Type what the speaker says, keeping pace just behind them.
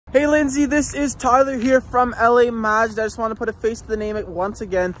Hey Lindsay, this is Tyler here from LA Mazda. I just want to put a face to the name once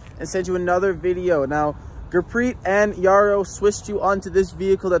again and send you another video. Now, Gurpreet and Yaro switched you onto this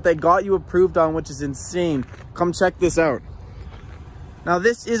vehicle that they got you approved on, which is insane. Come check this out. Now,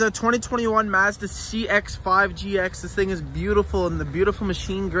 this is a 2021 Mazda CX-5 GX. This thing is beautiful in the beautiful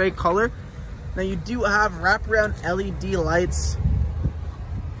machine gray color. Now, you do have wraparound LED lights.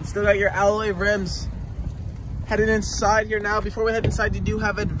 You still got your alloy rims. Heading inside here now. Before we head inside, you do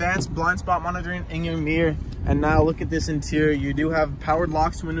have advanced blind spot monitoring in your mirror. And now look at this interior. You do have powered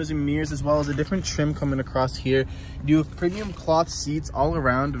locks, windows, and mirrors, as well as a different trim coming across here. You do have premium cloth seats all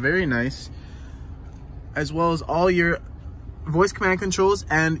around, very nice. As well as all your voice command controls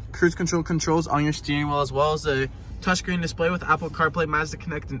and cruise control controls on your steering wheel, as well as a touchscreen display with Apple CarPlay, Mazda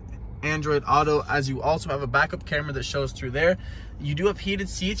Connect, and Android Auto, as you also have a backup camera that shows through there. You do have heated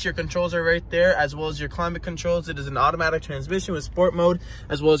seats. Your controls are right there, as well as your climate controls. It is an automatic transmission with sport mode,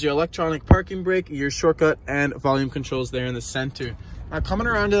 as well as your electronic parking brake, your shortcut, and volume controls there in the center. Now, coming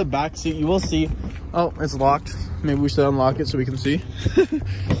around to the back seat, you will see, oh, it's locked. Maybe we should unlock it so we can see.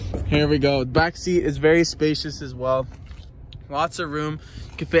 Here we go. The back seat is very spacious as well. Lots of room.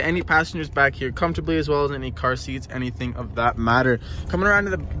 You can fit any passengers back here comfortably, as well as any car seats, anything of that matter. Coming around to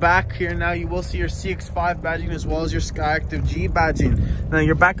the back here now, you will see your CX-5 badging, as well as your Skyactiv G badging. Now,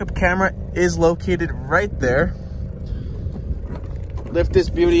 your backup camera is located right there. Lift this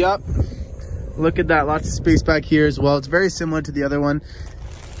beauty up. Look at that, lots of space back here as well. It's very similar to the other one.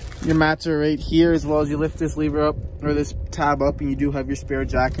 Your mats are right here, as well as you lift this lever up, or this tab up, and you do have your spare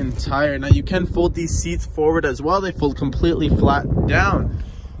jack and tire. Now, you can fold these seats forward as well. They fold completely flat down.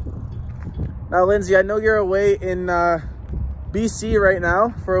 Now, Lindsay, I know you're away in BC right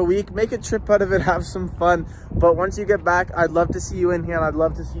now for a week. Make a trip out of it, have some fun. But once you get back, I'd love to see you in here, and I'd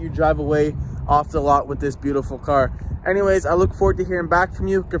love to see you drive away off the lot with this beautiful car. Anyways, I look forward to hearing back from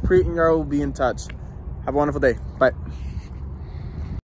you. Gurpreet and Yaro will be in touch. Have a wonderful day. Bye.